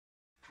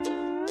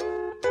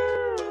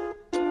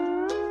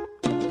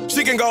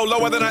She can go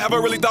lower than I ever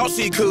really thought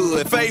she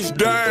could. Face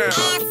down.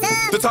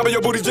 The top of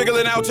your booty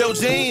jiggling out your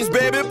jeans,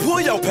 baby.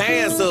 Pull your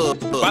pants up.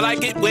 I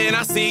like it when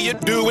I see you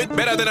do it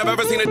better than I've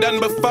ever seen it done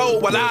before.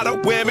 A lot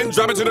of women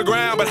drop it to the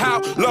ground, but how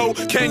low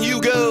can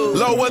you go?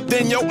 Lower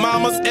than your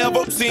mama's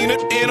ever seen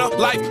it in a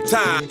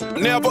lifetime.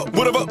 Never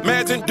would have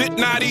imagined it,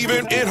 not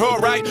even in her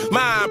right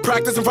mind.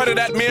 Practice in front of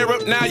that mirror,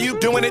 now you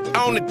doing it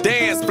on the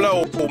dance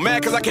floor.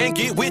 Mad cause I can't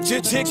get with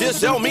your chick,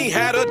 just show me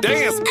how to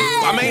dance.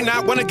 I may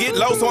not wanna get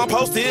low, so I'm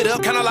posted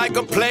up, kinda like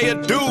a player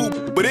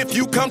dude. But if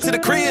you come to the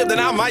crib, then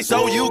I might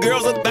show you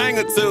girls a thing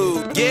or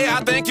two. Yeah,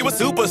 I think you a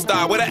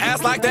superstar. With an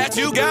ass like that,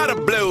 you gotta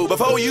blow.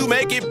 Before you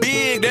make it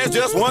big, there's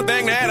just one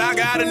thing that I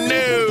gotta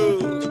know.